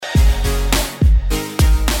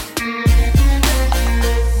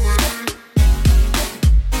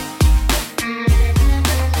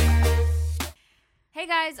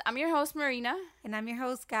guys, I'm your host, Marina. And I'm your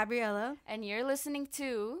host, Gabriella. And you're listening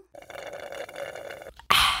to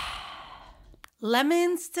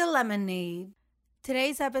Lemons to Lemonade.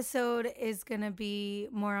 Today's episode is going to be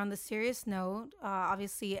more on the serious note.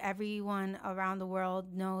 Obviously, everyone around the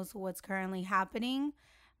world knows what's currently happening.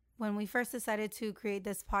 When we first decided to create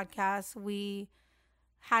this podcast, we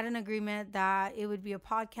had an agreement that it would be a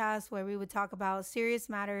podcast where we would talk about serious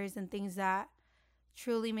matters and things that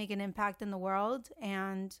truly make an impact in the world.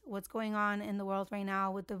 And what's going on in the world right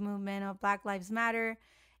now with the movement of Black Lives Matter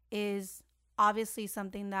is obviously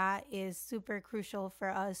something that is super crucial for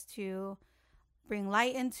us to bring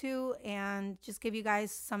light into and just give you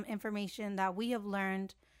guys some information that we have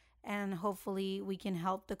learned, and hopefully we can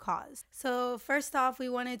help the cause. So first off, we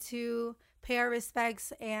wanted to pay our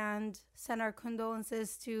respects and send our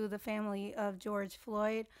condolences to the family of George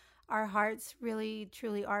Floyd. Our hearts really,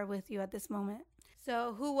 truly are with you at this moment.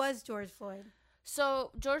 So who was George Floyd?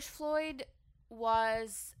 So George Floyd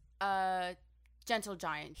was a gentle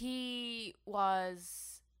giant. He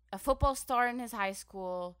was a football star in his high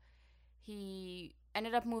school. He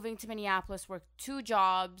ended up moving to Minneapolis, worked 2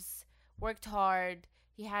 jobs, worked hard.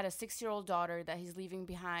 He had a 6-year-old daughter that he's leaving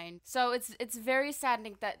behind. So it's very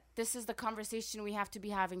saddening that this is the conversation we have to be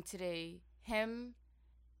having today. Him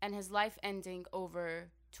and his life ending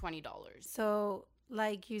over $20. So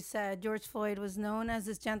like you said, George Floyd was known as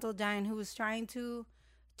this gentle giant who was trying to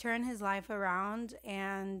turn his life around.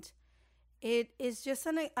 And it is just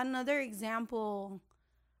another example,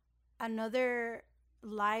 another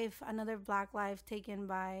Black life taken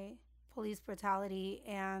by police brutality.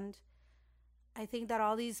 And I think that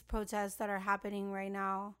all these protests that are happening right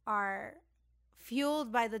now are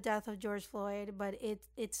fueled by the death of George Floyd, but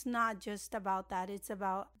it's not just about that. It's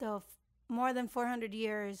about the more than 400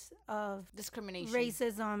 years of discrimination,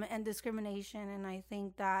 racism and discrimination. And I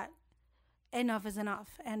think that enough is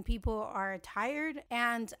enough, and people are tired.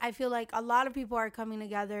 And I feel like a lot of people are coming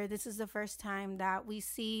together. This is the first time that we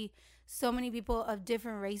see so many people of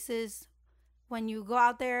different races. When you go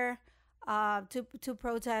out there to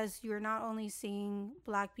protest, you're not only seeing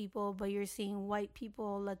Black people, but you're seeing white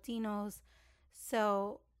people, Latinos.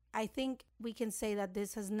 So I think we can say that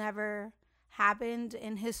this has never happened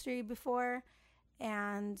in history before,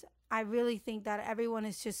 and I really think that everyone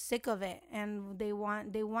is just sick of it, and they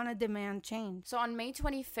want to demand change. So on May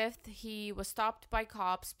 25th, he was stopped by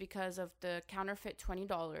cops because of the counterfeit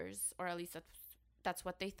 $20, or at least that's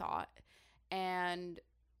what they thought. And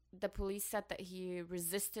the police said that he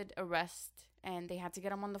resisted arrest and they had to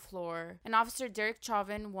get him on the floor. And Officer Derek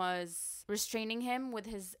Chauvin was restraining him with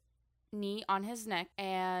his knee on his neck,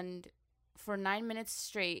 and for 9 minutes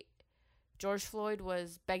straight, George Floyd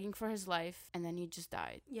was begging for his life, and then he just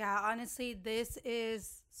died. Yeah, honestly, this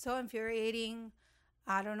is so infuriating.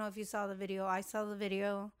 I don't know if you saw the video. I saw the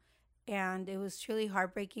video, and it was truly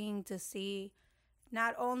heartbreaking to see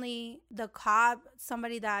not only the cop,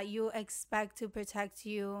 somebody that you expect to protect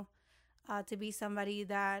you, to be somebody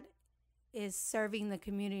that is serving the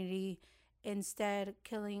community, instead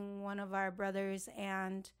killing one of our brothers.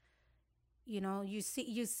 And you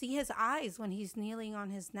see his eyes when he's kneeling on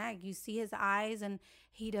his neck. You see his eyes, and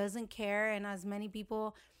he doesn't care. And as many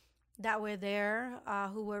people that were there,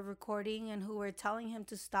 who were recording and who were telling him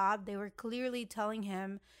to stop, they were clearly telling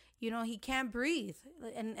him, he can't breathe.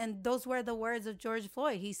 And those were the words of George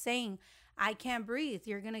Floyd. He's saying, I can't breathe.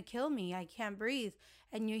 You're going to kill me. I can't breathe.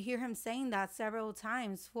 And you hear him saying that several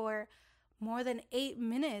times for more than 8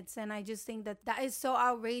 minutes. And I just think that is so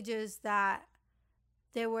outrageous that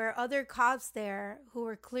there were other cops there who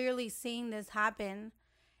were clearly seeing this happen,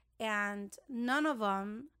 and none of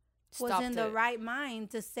them was in the right mind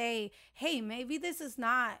to say, hey, maybe this is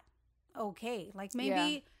not okay. Like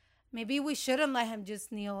maybe we shouldn't let him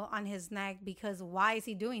just kneel on his neck, because why is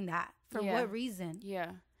he doing that? For what reason?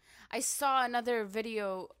 Yeah. I saw another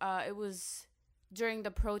video. It was during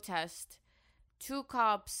the protest. 2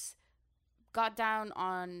 cops got down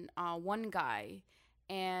on one guy,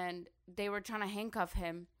 and they were trying to handcuff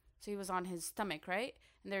him. So he was on his stomach, right?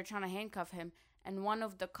 And they were trying to handcuff him. And one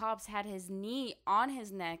of the cops had his knee on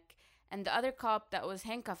his neck, and the other cop that was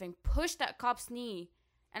handcuffing pushed that cop's knee.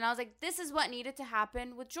 And I was like, this is what needed to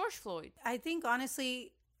happen with George Floyd. I think,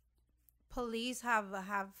 honestly, police have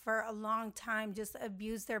for a long time just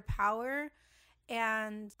abused their power.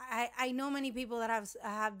 And I know many people that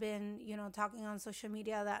have been, talking on social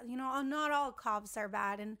media that, not all cops are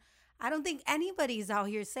bad. And I don't think anybody's out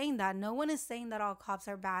here saying that. No one is saying that all cops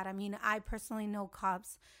are bad. I mean, I personally know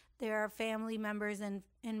cops. There are family members in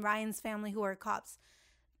Ryan's family who are cops.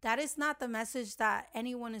 That is not the message that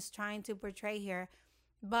anyone is trying to portray here.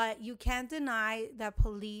 But you can't deny that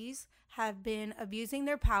police have been abusing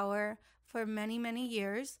their power for many, many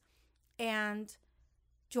years. And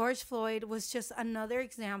George Floyd was just another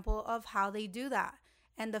example of how they do that.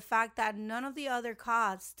 And the fact that none of the other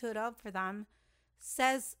cops stood up for them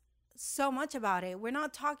says so much about it. We're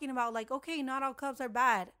not talking about like, okay, not all cops are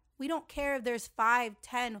bad. We don't care if there's 5,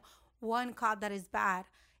 10, one cop that is bad.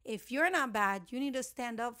 If you're not bad, you need to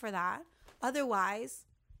stand up for that. Otherwise,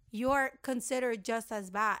 you're considered just as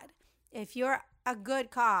bad. If you're a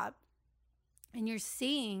good cop and you're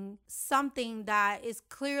seeing something that is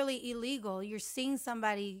clearly illegal, you're seeing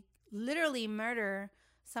somebody literally murder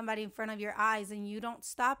somebody in front of your eyes and you don't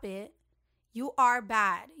stop it, you are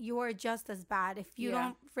bad. You are just as bad. If you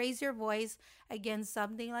don't raise your voice against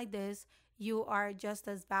something like this, you are just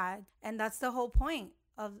as bad. And that's the whole point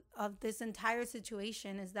of this entire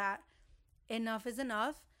situation, is that enough is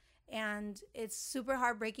enough. And it's super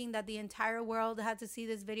heartbreaking that the entire world had to see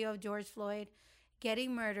this video of George Floyd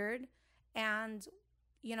getting murdered. And,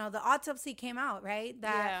 you know, the autopsy came out, right?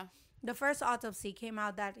 That the first autopsy came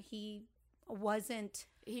out that he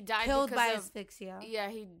died killed by asphyxia. Yeah,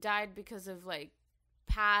 he died because of like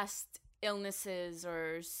past illnesses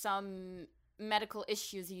or some medical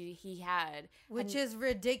issues he had. Which is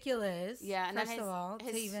ridiculous. Yeah, and first of all,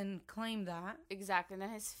 to even claim that. Exactly. And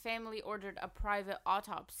then his family ordered a private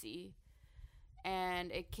autopsy.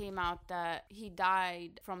 And it came out that he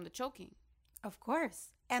died from the choking. Of course.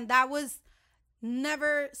 And that was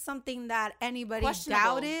never something that anybody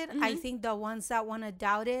doubted. Mm-hmm. I think the ones that want to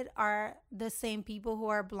doubt it are the same people who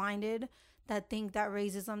are blinded, that think that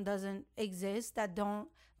racism doesn't exist, that don't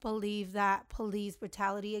believe that police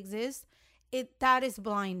brutality exists. That is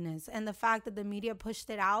blindness. And the fact that the media pushed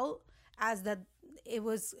it out as that it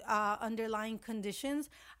was underlying conditions,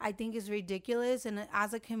 I think is ridiculous. And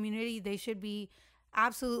as a community, they should be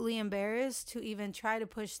absolutely embarrassed to even try to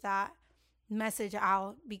push that message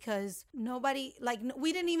out, because nobody, like,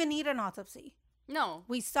 we didn't even need an autopsy. No.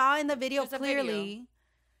 We saw in the video clearly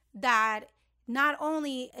that not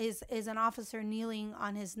only is an officer kneeling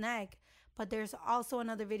on his neck, but there's also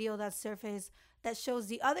another video that surfaced that shows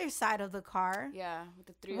the other side of the car. Yeah, with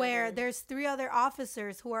the three where there's 3 other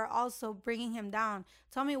officers who are also bringing him down.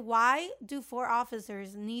 Tell me, why do 4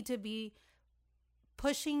 officers need to be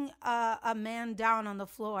pushing a man down on the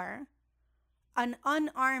floor? An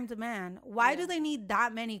unarmed man. Why do they need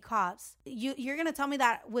that many cops? You're going to tell me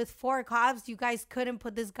that with 4 cops, you guys couldn't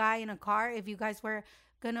put this guy in a car? If you guys were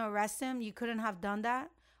going to arrest him, you couldn't have done that?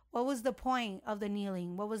 What was the point of the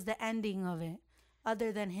kneeling? What was the ending of it,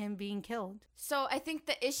 other than him being killed? So I think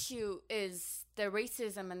the issue is the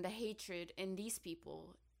racism and the hatred in these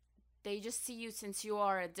people. They just see you, since you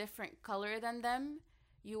are a different color than them,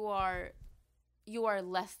 you are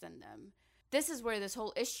less than them. This is where this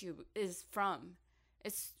whole issue is from.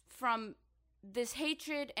 It's from this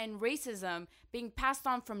hatred and racism being passed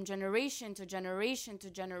on from generation to generation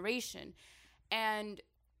to generation. And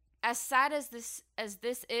as sad as this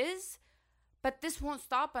is, but this won't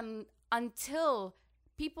stop until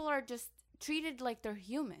people are just treated like they're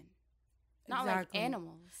human, not like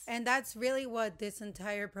animals. And that's really what this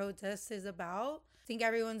entire protest is about. I think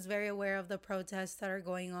everyone's very aware of the protests that are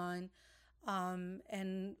going on.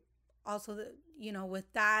 And also,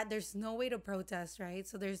 with that, there's no way to protest, right?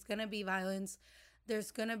 So there's going to be violence. There's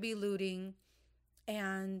going to be looting.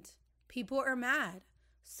 And people are mad.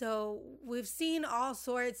 So we've seen all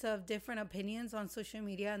sorts of different opinions on social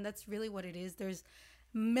media. And that's really what it is. There's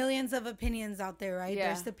millions of opinions out there, right? Yeah.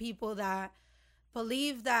 There's the people that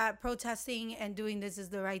believe that protesting and doing this is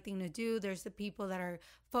the right thing to do. There's the people that are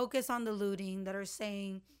focused on the looting, that are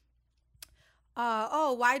saying,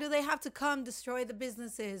 why do they have to come destroy the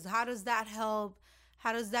businesses? How does that help?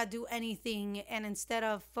 How does that do anything? And instead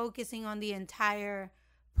of focusing on the entire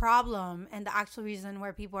problem and the actual reason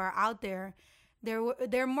where people are out there,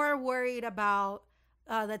 they're more worried about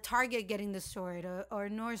the Target getting destroyed, or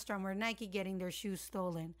Nordstrom or Nike getting their shoes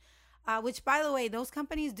stolen. Which, by the way, those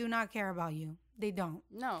companies do not care about you. They don't.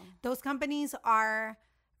 No. Those companies are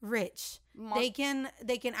rich. They can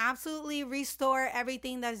absolutely restore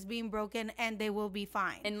everything that is being broken, and they will be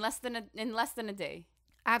fine in less than a day.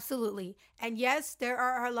 Absolutely. And yes, there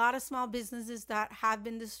are a lot of small businesses that have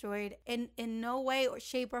been destroyed. In no way or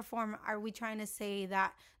shape or form are we trying to say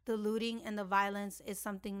that the looting and the violence is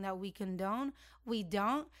something that we condone. We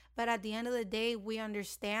don't. But at the end of the day, we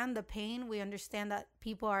understand the pain. We understand that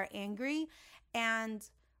people are angry. And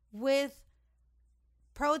with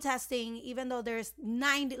protesting, even though there's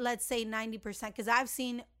 90%, because I've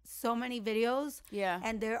seen so many videos, yeah,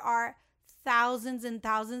 and there are thousands and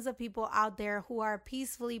thousands of people out there who are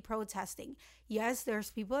peacefully protesting. Yes, there's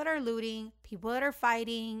people that are looting, people that are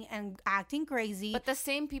fighting and acting crazy. But the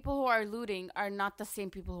same people who are looting are not the same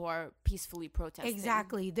people who are peacefully protesting.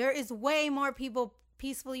 Exactly. There is way more people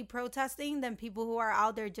peacefully protesting than people who are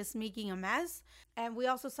out there just making a mess. And we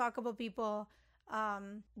also saw a couple of people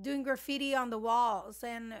doing graffiti on the walls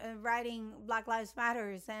and writing Black Lives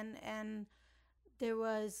Matters. And there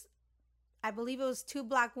was, I believe it was 2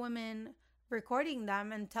 Black women recording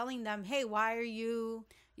them and telling them, hey, why are you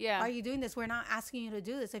doing this? We're not asking you to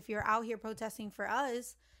do this. If you're out here protesting for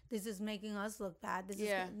us, this is making us look bad.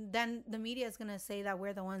 Then the media is going to say that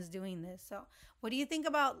we're the ones doing this. So what do you think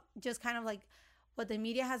about just kind of like what the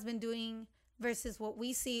media has been doing versus what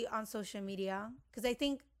we see on social media? Because I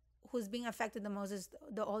think who's being affected the most is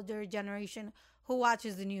the older generation who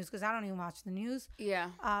watches the news, because I don't even watch the news. Yeah.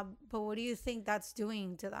 But what do you think that's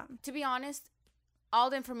doing to them? To be honest, all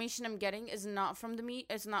the information I'm getting is not from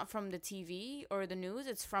it's not from the TV or the news.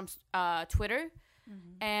 It's from Twitter.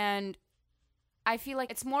 Mm-hmm. And I feel like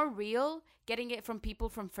it's more real getting it from people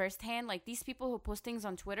from firsthand. Like these people who post things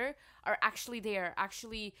on Twitter are actually there,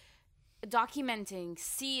 actually documenting,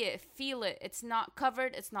 see it, feel it. It's not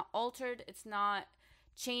covered. It's not altered. It's not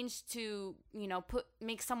changed to,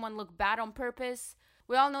 make someone look bad on purpose.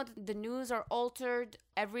 We all know that the news are altered,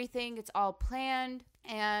 everything. It's all planned.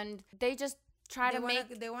 And they just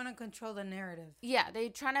they want to control the narrative. Yeah, they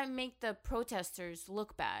try to make the protesters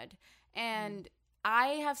look bad. And I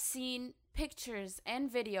have seen pictures and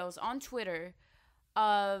videos on Twitter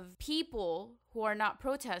of people who are not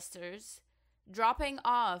protesters dropping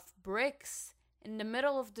off bricks in the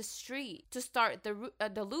middle of the street to start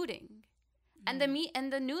the looting. And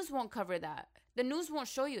the news won't cover that. The news won't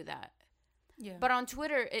show you that. Yeah. But on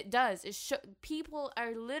Twitter it does. People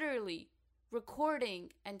are literally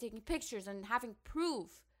recording and taking pictures and having proof.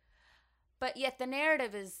 But yet the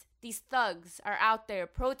narrative is these thugs are out there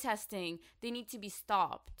protesting. They need to be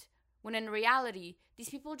stopped. When in reality, these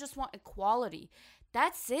people just want equality.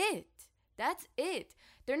 That's it. That's it.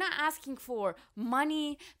 They're not asking for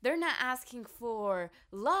money. They're not asking for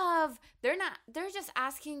love. They're just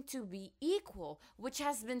asking to be equal, which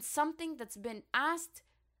has been something that's been asked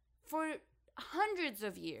for hundreds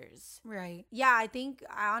of years. Right. Yeah, I think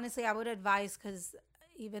honestly I would advise, because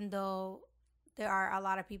even though there are a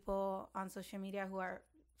lot of people on social media who are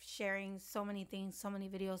sharing so many things, so many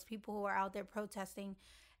videos, people who are out there protesting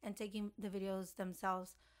and taking the videos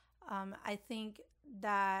themselves, I think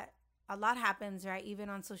that a lot happens, right? Even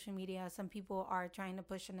on social media, some people are trying to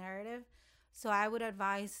push a narrative. So I would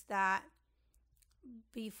advise that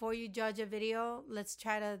before you judge a video, let's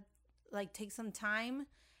try to take some time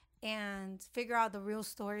and figure out the real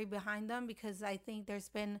story behind them, because I think there's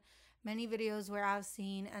been many videos where I've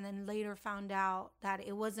seen and then later found out that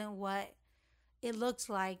it wasn't what it looked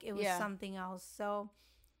like. It was something else. So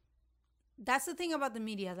that's the thing about the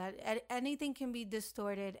media, that anything can be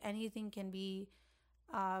distorted. Anything can be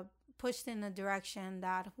pushed in a direction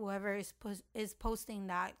that whoever is posting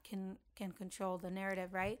that can control the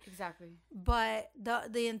narrative, right? Exactly. But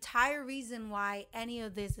the entire reason why any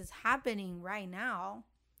of this is happening right now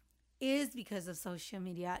is because of social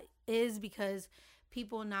media, is because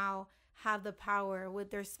people now have the power with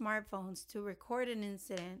their smartphones to record an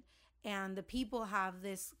incident, and the people have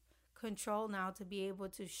this control now to be able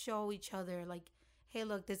to show each other like, hey,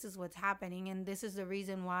 look, this is what's happening. And this is the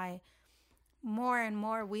reason why more and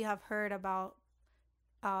more we have heard about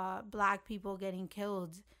Black people getting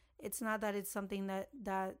killed. It's not that it's something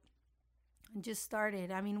that just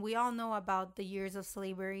started. I mean, we all know about the years of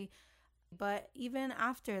slavery, but even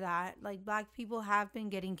after that, Black people have been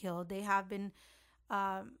getting killed. They have been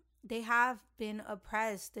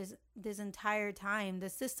oppressed this entire time. The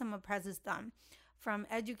system oppresses them, from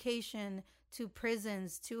education to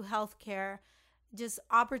prisons to healthcare. Just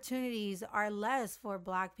opportunities are less for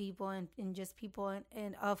Black people and just people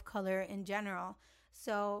in of color in general.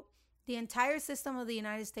 So the entire system of the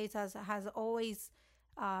United States has always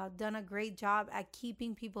done a great job at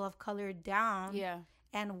keeping people of color down. Yeah.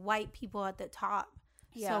 And white people at the top.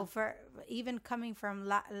 Yeah. So for even coming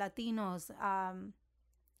from Latinos,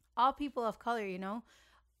 all people of color,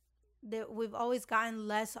 we've always gotten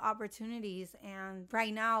less opportunities. And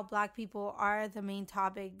right now, Black people are the main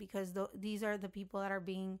topic, because these are the people that are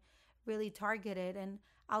being really targeted. And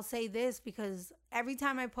I'll say this, because every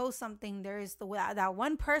time I post something, there is that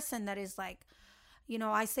one person that is like,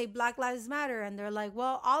 I say Black Lives Matter, and they're like,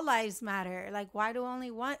 well, all lives matter. Like, why do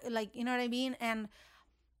only one? Like, you know what I mean? And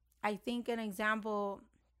I think an example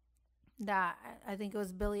that I think it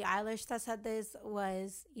was Billie Eilish that said this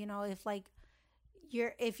was, if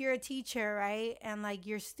if you're a teacher, right, and like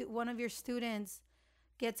one of your students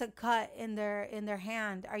gets a cut in their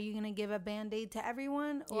hand, are you going to give a band-aid to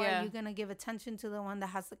everyone, or are you going to give attention to the one that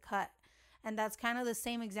has the cut? And that's kind of the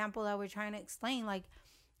same example that we're trying to explain. Like,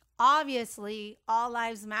 obviously all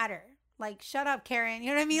lives matter. Like, shut up, Karen. You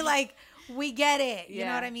know what I mean? Like, we get it. You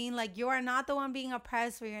know what I mean? Like, you are not the one being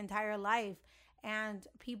oppressed for your entire life. And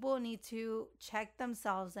people need to check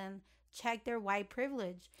themselves and check their white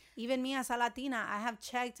privilege. Even me as a Latina, I have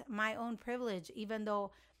checked my own privilege, even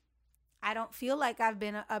though I don't feel like I've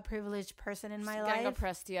been a privileged person in my life. Getting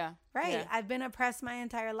oppressed, yeah. Right. Yeah. I've been oppressed my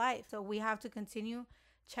entire life. So we have to continue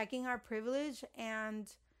checking our privilege and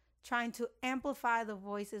trying to amplify the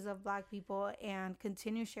voices of Black people and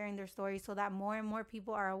continue sharing their stories so that more and more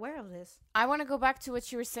people are aware of this. I want to go back to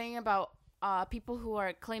what you were saying about people who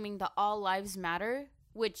are claiming that all lives matter,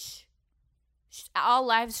 which all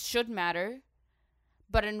lives should matter.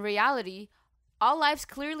 But in reality, all lives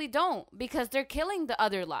clearly don't, because they're killing the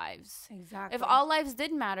other lives. Exactly. If all lives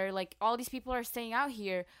did matter, like all these people are staying out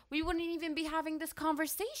here, we wouldn't even be having this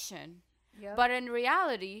conversation. Yep. But in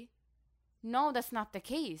reality, no, that's not the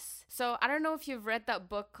case. So I don't know if you've read that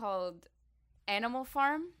book called Animal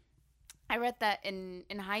Farm. I read that in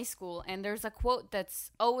high school, and there's a quote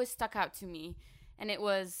that's always stuck out to me. And it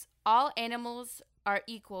was, all animals are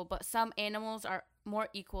equal, but some animals are more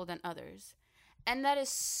equal than others. And that is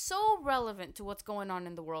so relevant to what's going on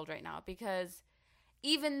in the world right now, because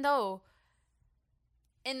even though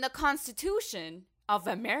in the Constitution of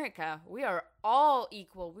America, we are all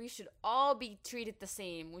equal, we should all be treated the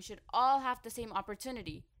same, we should all have the same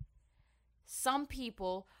opportunity, some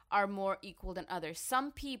people are more equal than others.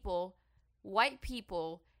 Some people, white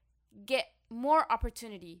people, get more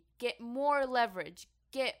opportunity, get more leverage,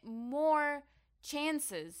 get more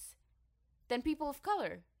chances than people of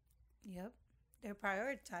color. Yep. They're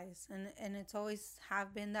prioritized, and it's always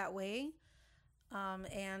have been that way,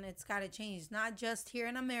 and it's got to change, not just here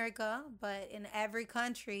in America, but in every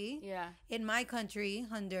country. Yeah. In my country,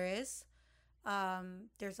 Honduras,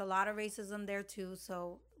 there's a lot of racism there too,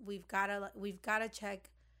 so we've got to check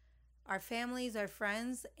our families, our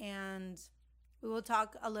friends, and we will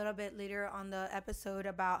talk a little bit later on the episode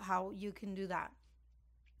about how you can do that.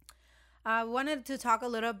 I wanted to talk a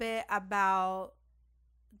little bit about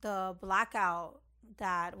the blackout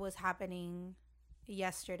that was happening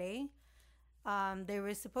yesterday. There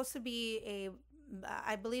was supposed to be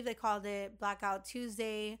I believe they called it Blackout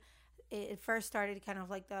Tuesday. It first started kind of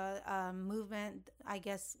like the movement, I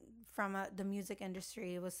guess, from the music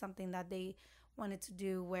industry. It was something that they wanted to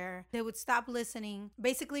do where they would stop listening,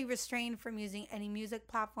 basically restrain from using any music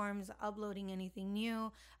platforms, uploading anything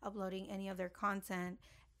new, uploading any of their content,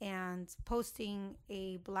 and posting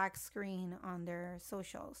a black screen on their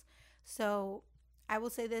socials. So I will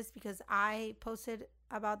say this because I posted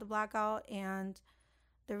about the blackout, and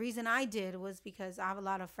the reason I did was because I have a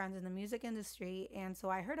lot of friends in the music industry, and so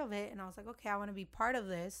I heard of it and I was like, okay, I want to be part of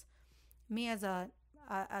this. Me as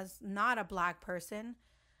not a black person,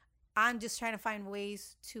 I'm just trying to find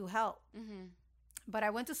ways to help. Mm-hmm. But I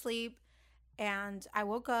went to sleep and I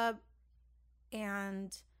woke up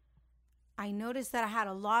and I noticed that I had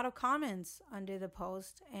a lot of comments under the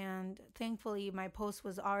post, and thankfully my post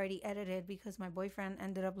was already edited because my boyfriend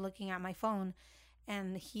ended up looking at my phone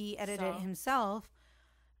and he edited it himself.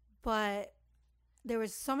 But there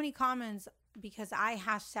was so many comments because I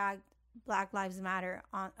hashtagged Black Lives Matter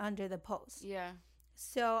under the post. Yeah.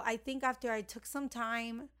 So I think after I took some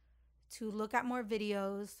time to look at more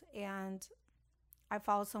videos, and I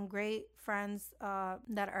follow some great friends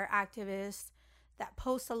that are activists that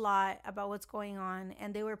post a lot about what's going on,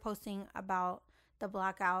 and they were posting about the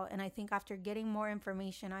blackout. And I think after getting more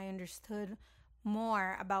information, I understood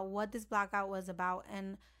more about what this blackout was about,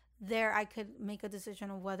 and there I could make a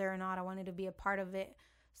decision of whether or not I wanted to be a part of it.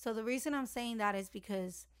 So the reason I'm saying that is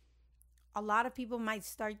because a lot of people might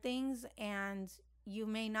start things and you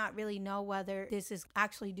may not really know whether this is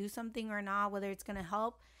actually do something or not, whether it's going to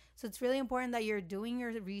help. So it's really important that you're doing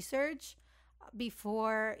your research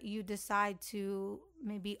before you decide to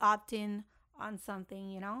maybe opt in on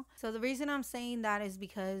something, you know? So the reason I'm saying that is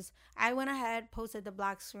because I went ahead, posted the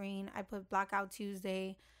black screen. I put Blackout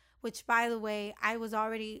Tuesday, which, by the way, I was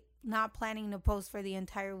already not planning to post for the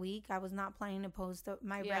entire week. I was not planning to post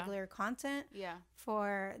my regular content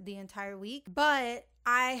for the entire week. But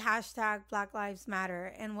I hashtag Black Lives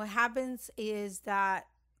Matter. And what happens is that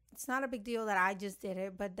it's not a big deal that I just did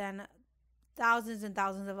it, but then thousands and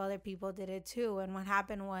thousands of other people did it too. And what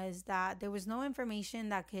happened was that there was no information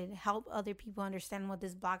that could help other people understand what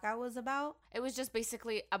this blackout was about. It was just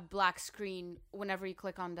basically a black screen whenever you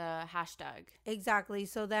click on the hashtag. Exactly.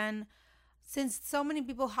 So then since so many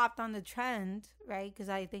people hopped on the trend, right? Because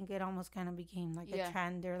I think it almost kind of became like a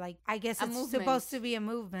trend, or like, I guess it's supposed to be a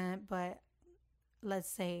movement, but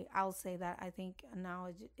I'll say that I think now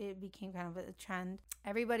it became kind of a trend.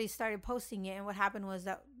 Everybody started posting it, and what happened was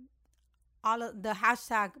that all of the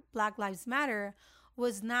hashtag Black Lives Matter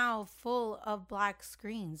was now full of black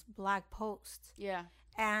screens, black posts. Yeah.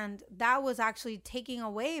 And that was actually taking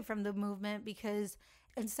away from the movement, because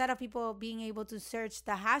instead of people being able to search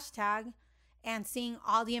the hashtag and seeing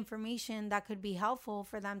all the information that could be helpful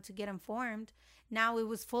for them to get informed, now it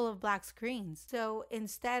was full of black screens. So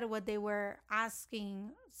instead, what they were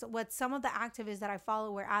asking, so what some of the activists that I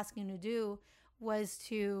follow were asking to do, was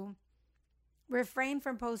to refrain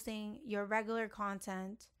from posting your regular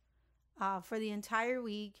content for the entire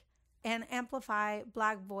week and amplify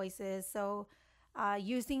black voices. So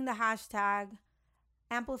using the hashtag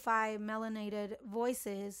Amplify Melanated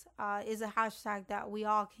Voices is a hashtag that we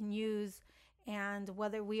all can use. And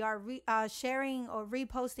whether we are sharing or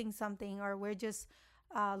reposting something, or we're just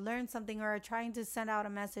learn something or trying to send out a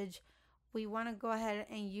message, we want to go ahead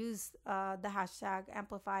and use the hashtag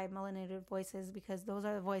Amplify Melanated Voices, because those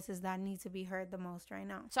are the voices that need to be heard the most right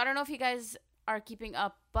now. So I don't know if you guys are keeping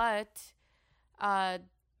up, but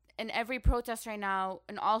in every protest right now,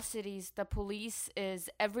 in all cities, the police is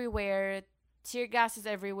everywhere. Tear gas is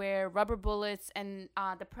everywhere, rubber bullets, and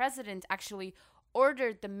the president actually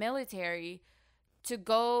ordered the military to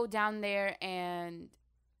go down there and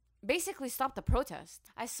basically stop the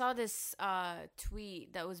protest. I saw this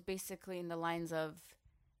tweet that was basically in the lines of,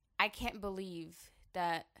 I can't believe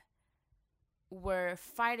that we're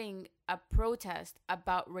fighting a protest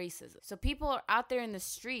about racism. So people are out there in the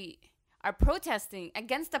street are protesting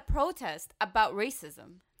against a protest about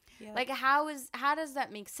racism. Yep. Like, how does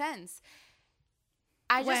that make sense?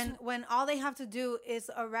 When all they have to do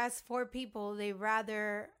is arrest 4 people, they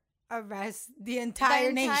rather arrest the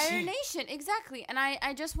entire nation. Exactly. And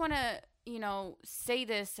I just want to, say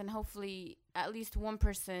this, and hopefully at least one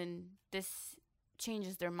person, this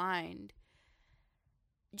changes their mind.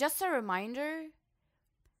 Just a reminder,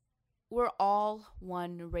 we're all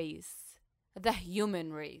one race, the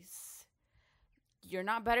human race. You're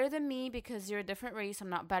not better than me because you're a different race. I'm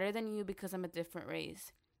not better than you because I'm a different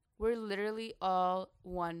race. We're literally all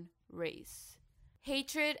one race.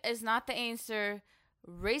 Hatred is not the answer.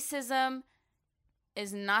 Racism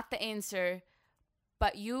is not the answer.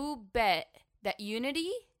 But you bet that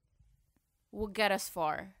unity will get us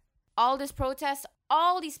far. All this protest,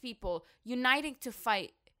 all these people uniting to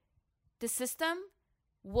fight the system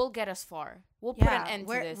will get us far. We'll put an end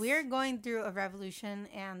to this. We're going through a revolution,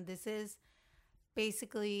 and this is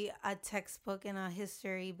basically a textbook in a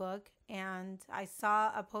history book. And I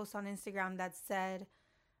saw a post on Instagram that said,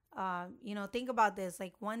 think about this.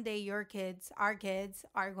 Like, one day our kids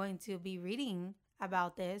are going to be reading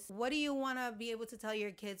about this. What do you want to be able to tell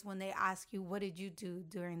your kids when they ask you, what did you do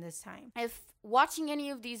during this time? If watching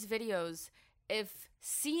any of these videos, if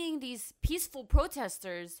seeing these peaceful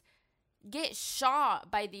protesters get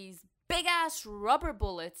shot by these big ass rubber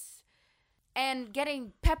bullets and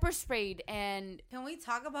getting pepper sprayed, and can we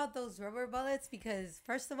talk about those rubber bullets? Because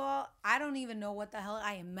first of all, I don't even know what the hell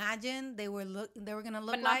I imagined they were gonna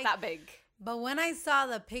look like. But not that big. But when I saw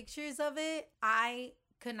the pictures of it, I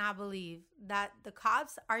could not believe that the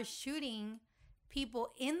cops are shooting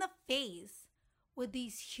people in the face with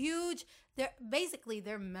these huge.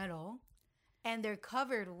 They're metal. And they're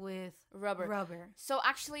covered with rubber. So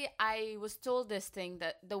actually, I was told this thing,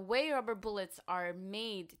 that the way rubber bullets are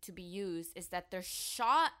made to be used is that they're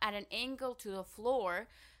shot at an angle to the floor,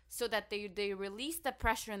 so that they release the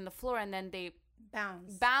pressure in the floor, and then they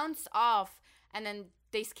bounce off, and then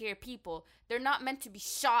they scare people. They're not meant to be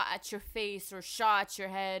shot at your face or shot at your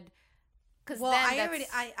head. Well,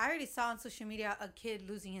 I already saw on social media a kid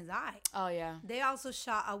losing his eye. Oh yeah. They also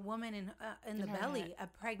shot a woman in the belly, head. A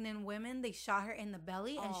pregnant woman. They shot her in the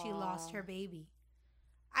belly, and she lost her baby.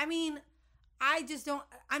 I mean, I just don't.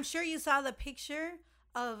 I'm sure you saw the picture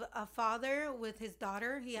of a father with his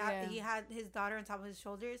daughter. He had his daughter on top of his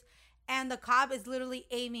shoulders, and the cop is literally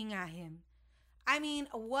aiming at him. I mean,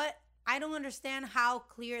 what? I don't understand how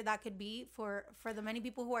clear that could be for the many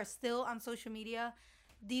people who are still on social media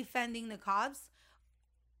defending the cops,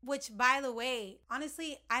 which, by the way,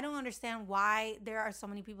 honestly, I don't understand why there are so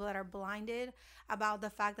many people that are blinded about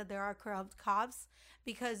the fact that there are corrupt cops,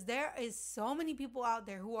 because there is so many people out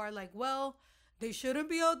there who are like, well, they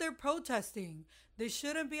shouldn't be out there protesting. They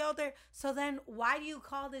shouldn't be out there. So then why do you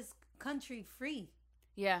call this country free?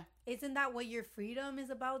 Yeah. Isn't that what your freedom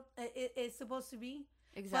is about? It's supposed to be?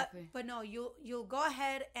 Exactly. But no, you'll go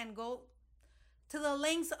ahead and go to the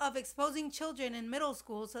lengths of exposing children in middle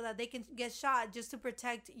school so that they can get shot just to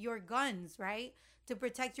protect your guns, right? To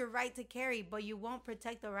protect your right to carry, but you won't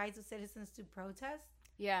protect the rights of citizens to protest?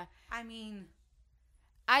 Yeah. I mean,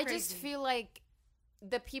 I crazy. just feel like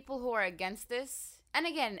the people who are against this, and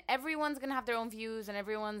again, everyone's going to have their own views and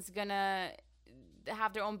everyone's going to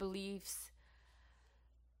have their own beliefs.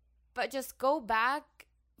 But just go back,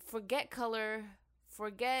 forget color,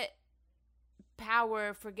 forget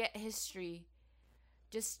power, forget history.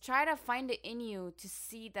 Just try to find it in you to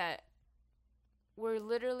see that we're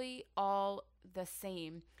literally all the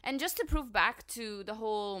same. And just to prove back to the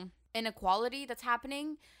whole inequality that's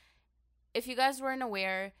happening, if you guys weren't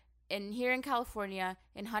aware, here in California,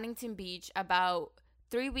 in Huntington Beach, about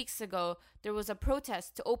 3 weeks ago, there was a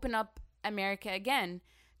protest to open up America again,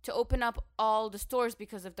 to open up all the stores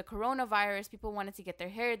because of the coronavirus. People wanted to get their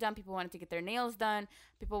hair done. People wanted to get their nails done.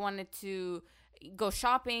 People wanted to go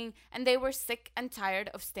shopping. And they were sick and tired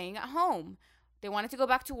of staying at home. They wanted to go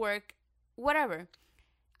back to work, whatever.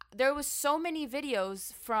 There was so many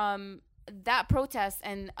videos from that protest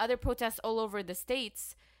and other protests all over the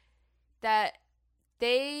states that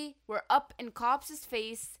they were up in cops'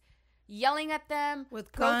 face, yelling at them,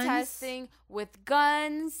 with protesting, with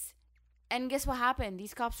guns. And guess what happened?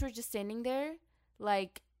 These cops were just standing there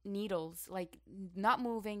like needles, like not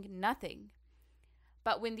moving, nothing.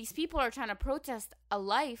 But when these people are trying to protest a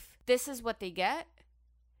life, this is what they get.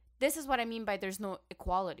 This is what I mean by there's no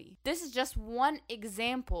equality. This is just one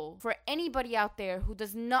example for anybody out there who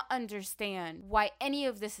does not understand why any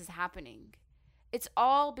of this is happening. It's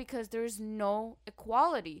all because there's no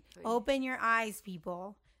equality. Open your eyes,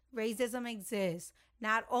 people. Racism exists.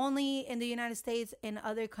 Not only in the United States, in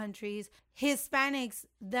other countries. Hispanics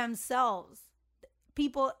themselves,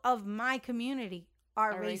 people of my community,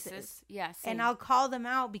 are racist. Yeah, same. And I'll call them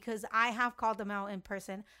out because I have called them out in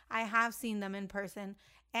person. I have seen them in person.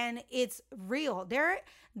 And it's real.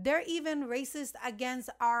 They're even racist against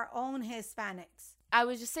our own Hispanics. I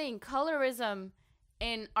was just saying, colorism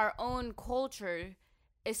in our own culture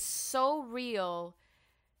is so real.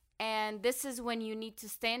 And this is when you need to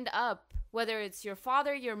stand up, whether it's your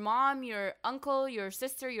father, your mom, your uncle, your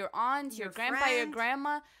sister, your aunt, your grandpa, your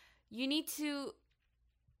grandma. You need to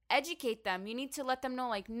educate them. You need to let them know,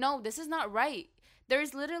 like, no, this is not right.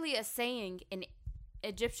 There's literally a saying in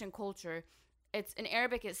Egyptian culture. It's in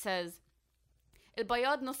Arabic, it says, El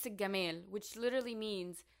bayad nus al-gamal, which literally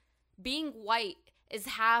means being white is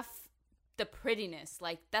half the prettiness.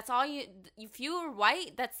 Like, that's all you, if you're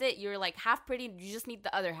white, that's it. You're like half pretty. You just need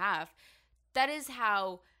the other half. That is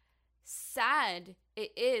how sad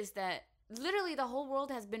it is that literally the whole world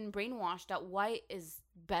has been brainwashed that white is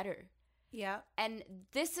better. Yeah. And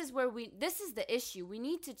this is where this is the issue. We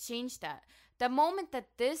need to change that. The moment that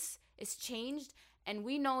this is changed and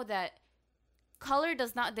we know that color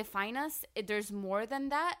does not define us, there's more than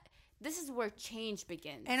that, this is where change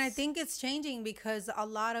begins. And I think it's changing because a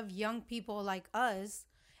lot of young people like us,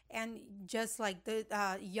 and just like the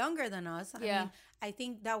younger than us, I mean, I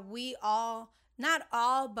think that we all, not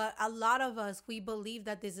all, but a lot of us, we believe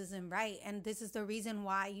that this isn't right. And this is the reason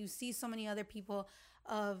why you see so many other people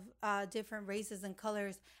of different races and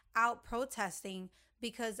colors out protesting,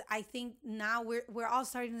 because I think now we're all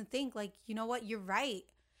starting to think like, you know what, you're right.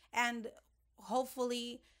 And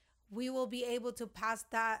hopefully we will be able to pass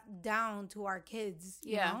that down to our kids,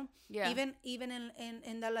 you know? Yeah. Even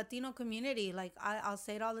in the Latino community, like I'll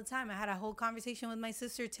say it all the time. I had a whole conversation with my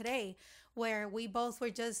sister today where we both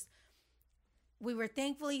were we were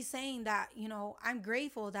thankfully saying that, you know, I'm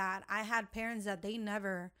grateful that I had parents that they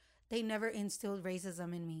never instilled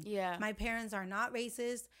racism in me. Yeah. My parents are not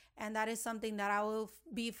racist, and that is something that I will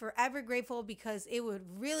be forever grateful, because it would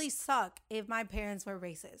really suck if my parents were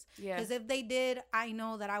racist. Yeah. Because if they did, I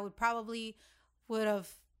know that I would have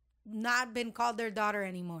not been called their daughter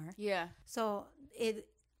anymore. Yeah. So it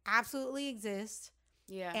absolutely exists.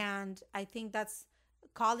 Yeah. And I think that's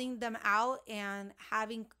calling them out and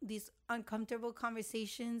having these uncomfortable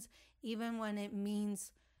conversations, even when it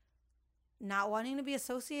means not wanting to be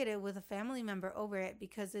associated with a family member over it,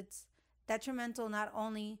 because it's detrimental not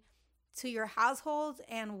only to your household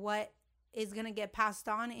and what is going to get passed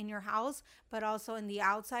on in your house, but also in the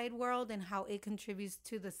outside world and how it contributes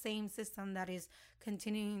to the same system that is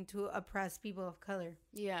continuing to oppress people of color.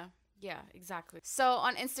 Yeah. Yeah, exactly. So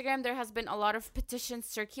on Instagram, there has been a lot of petitions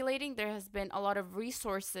circulating. There has been a lot of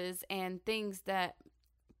resources and things that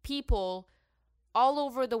people all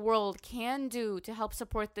over the world can do to help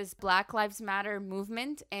support this Black Lives Matter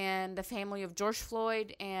movement and the family of George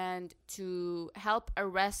Floyd, and to help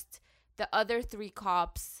arrest the other 3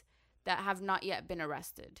 cops that have not yet been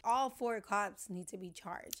arrested. All 4 cops need to be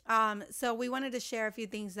charged. So we wanted to share a few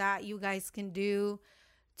things that you guys can do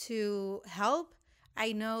to help.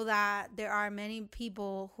 I know that there are many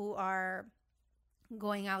people who are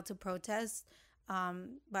going out to protest,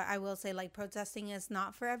 but I will say, like, protesting is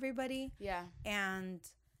not for everybody. Yeah. And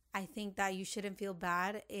I think that you shouldn't feel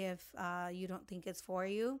bad if you don't think it's for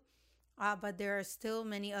you. But there are still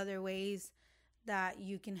many other ways that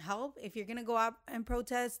you can help. If you're going to go out and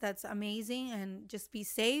protest, that's amazing. And just be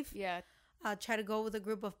safe. Yeah. Try to go with a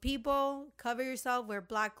group of people. Cover yourself. Wear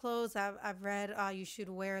black clothes. I've read you should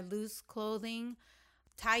wear loose clothing.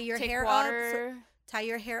 Tie your hair up. Tie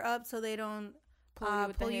your hair up so they don't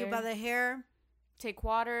pull you by the hair. Take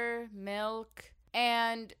water, milk,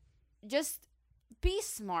 and just be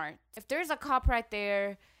smart. If there's a cop right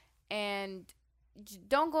there, and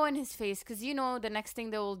don't go in his face, because you know the next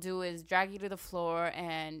thing they will do is drag you to the floor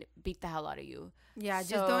and beat the hell out of you. Yeah,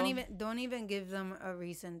 just don't even give them a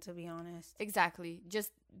reason, to be honest. Exactly.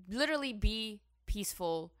 Just literally be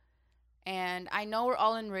peaceful. And I know we're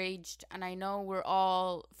all enraged, and I know we're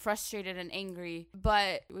all frustrated and angry,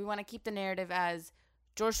 but we want to keep the narrative as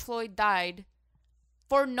George Floyd died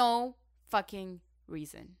for no fucking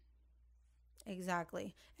reason.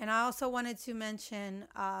 Exactly. And I also wanted to mention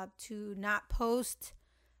to not post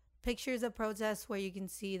pictures of protests where you can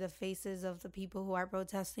see the faces of the people who are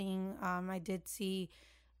protesting. I did see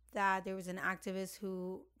that there was an activist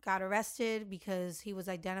who got arrested because he was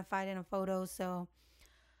identified in a photo. So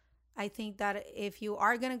I think that if you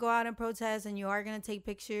are going to go out and protest and you are going to take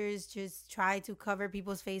pictures, just try to cover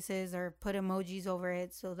people's faces or put emojis over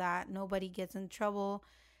it so that nobody gets in trouble.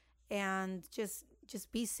 And just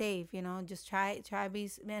be safe, you know. Just try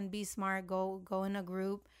be smart. Go in a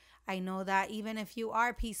group. I know that even if you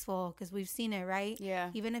are peaceful, because we've seen it, right? Yeah.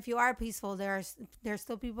 Even if you are peaceful, there's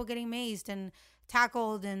still people getting mazed and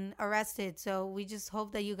tackled and arrested. So we just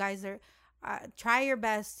hope that you guys are try your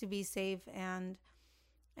best to be safe, and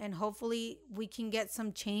hopefully we can get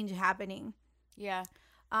some change happening. Yeah.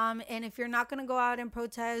 And if you're not going to go out and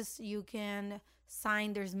protest, you can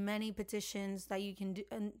sign. There's many petitions that you can do,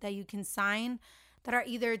 that you can sign, that are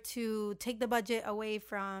either to take the budget away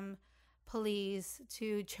from police,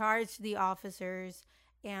 to charge the officers,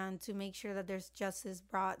 and to make sure that there's justice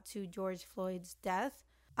brought to George Floyd's death.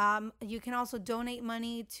 You can also donate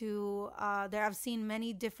money to I've seen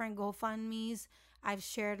many different GoFundMes. I've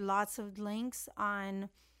shared lots of links on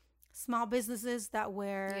small businesses that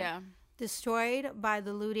were destroyed by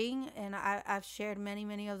the looting, and I've shared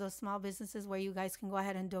many of those small businesses where you guys can go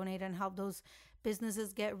ahead and donate and help those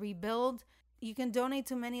businesses get rebuilt. You can donate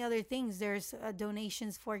to many other things. There's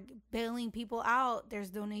donations for bailing people out.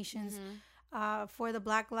 There's donations for the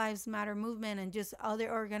Black Lives Matter movement and just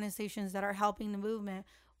other organizations that are helping the movement,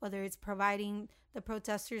 whether it's providing the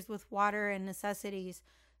protesters with water and necessities.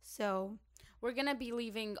 So we're going to be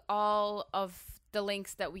leaving all of the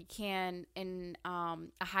links that we can in a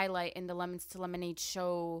highlight in the Lemons to Lemonade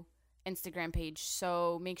show Instagram page.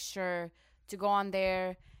 So make sure to go on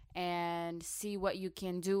there and see what you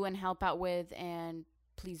can do and help out with, and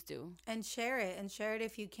please do. And share it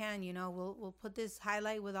if you can. You know, we'll put this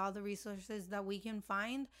highlight with all the resources that we can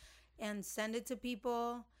find and send it to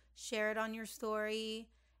people. Share it on your story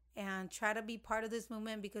and try to be part of this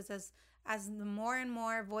movement, because as the more and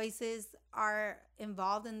more voices are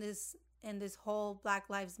involved in this whole Black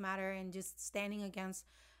Lives Matter and just standing against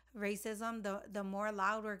racism, the more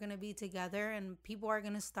loud we're going to be together, and people are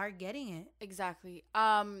going to start getting it. Exactly.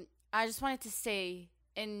 I just wanted to say,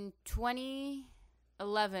 in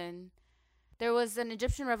 2011, there was an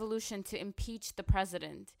Egyptian revolution to impeach the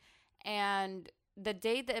president. And the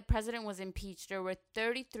day the president was impeached, there were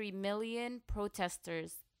 33 million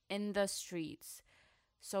protesters in the streets.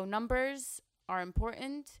 So numbers are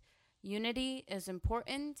important. Unity is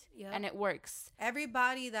important, and it works.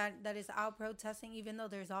 Everybody that is out protesting, even though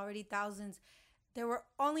there's already thousands, there were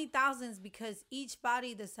only thousands because each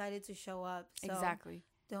body decided to show up. So exactly.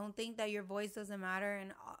 Don't think that your voice doesn't matter.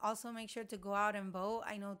 And also make sure to go out and vote.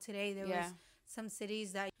 I know today there was some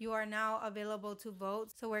cities that you are now available to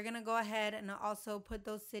vote. So we're going to go ahead and also put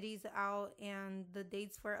those cities out and the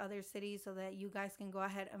dates for other cities so that you guys can go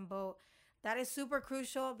ahead and vote. That is super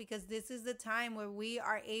crucial, because this is the time where we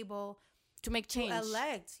are able to make change.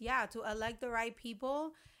 To elect the right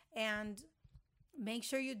people, and make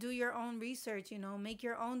sure you do your own research, you know, make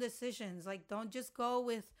your own decisions. Like, don't just go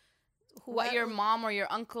with what your mom or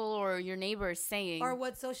your uncle or your neighbor is saying. Or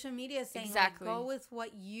what social media is saying. Exactly. Like, go with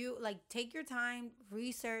what you, like, take your time,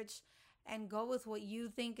 research, and go with what you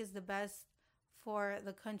think is the best for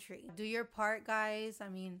the country. Do your part, guys. I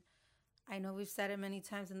mean, I know we've said it many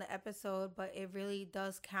times in the episode, but it really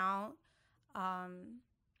does count.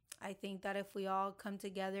 I think that if we all come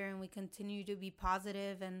together and we continue to be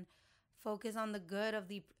positive and focus on the good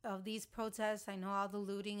of these protests, I know all the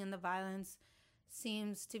looting and the violence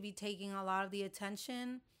seems to be taking a lot of the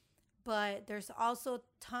attention, but there's also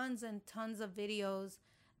tons and tons of videos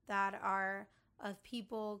that are of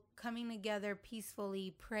people coming together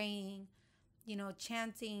peacefully, praying,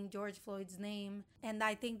 chanting George Floyd's name. And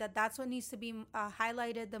I think that that's what needs to be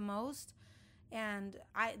highlighted the most. And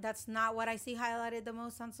that's not what I see highlighted the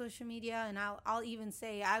most on social media. And I'll even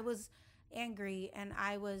say I was angry and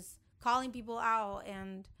I was calling people out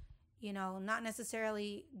and, not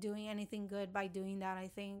necessarily doing anything good by doing that, I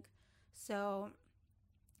think. So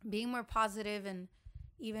being more positive, and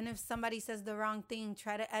even if somebody says the wrong thing,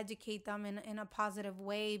 try to educate them in a positive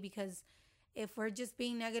way, because if we're just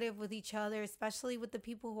being negative with each other, especially with the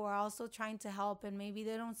people who are also trying to help, and maybe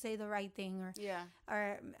they don't say the right thing,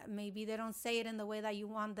 or maybe they don't say it in the way that you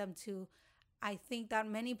want them to, I think that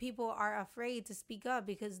many people are afraid to speak up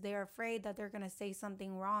because they're afraid that they're going to say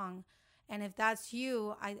something wrong. And if that's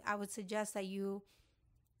you, I would suggest that you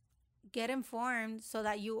get informed so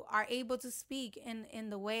that you are able to speak in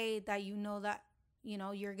the way that that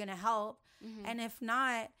you're going to help. Mm-hmm. And if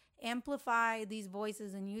not, amplify these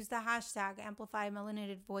voices and use the hashtag amplify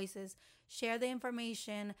melanated voices. Share the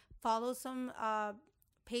information. Follow some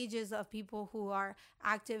pages of people who are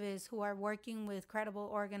activists, who are working with credible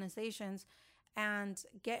organizations, and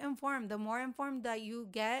get informed. The more informed that you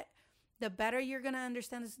get, the better you're going to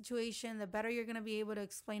understand the situation, the better you're going to be able to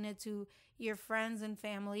explain it to your friends and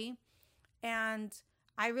family. And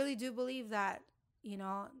I really do believe that,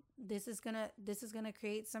 this is gonna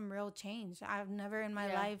create some real change. I've never in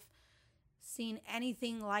my life seen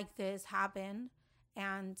anything like this happen.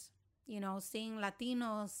 And, seeing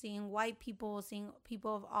Latinos, seeing white people, seeing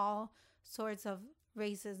people of all sorts of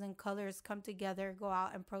races and colors come together, go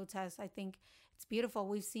out and protest, I think it's beautiful.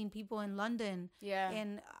 We've seen people in London,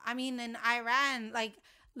 in Iran, like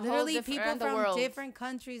literally people from different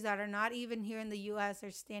countries that are not even here in the U.S.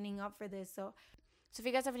 are standing up for this. So if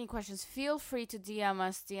you guys have any questions, feel free to DM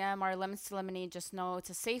us, DM our Lemons to Lemonade. Just know it's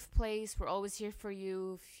a safe place. We're always here for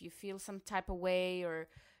you. If you feel some type of way, or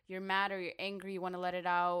you're mad, or you're angry, you want to let it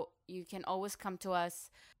out, you can always come to us.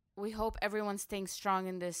 We hope everyone's staying strong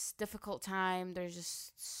in this difficult time. There's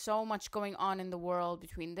just so much going on in the world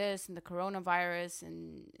between this and the coronavirus,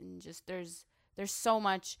 and just there's so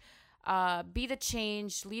much. Be the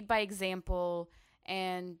change, lead by example,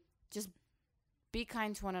 and just be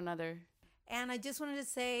kind to one another. And I just wanted to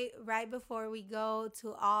say right before we go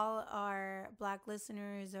to all our Black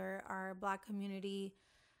listeners or our Black community,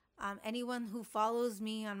 anyone who follows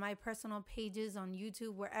me on my personal pages on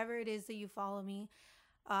YouTube, wherever it is that you follow me,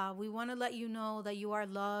 we want to let you know that you are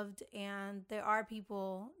loved, and there are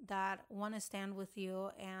people that want to stand with you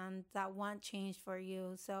and that want change for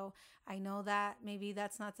you. So I know that maybe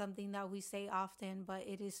that's not something that we say often, but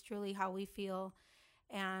it is truly how we feel.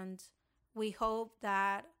 And we hope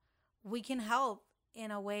that we can help in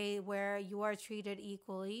a way where you are treated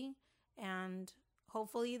equally, and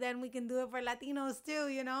hopefully then we can do it for Latinos too,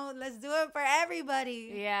 let's do it for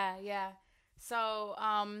everybody. Yeah. So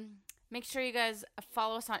make sure you guys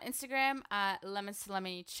follow us on Instagram at Lemons to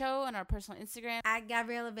Lemonade Show, and our personal Instagram at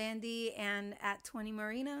Gabriela Bandy and at 20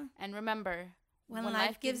 Marina. And remember, when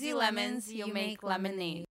life gives you lemons, you make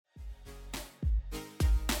lemonade.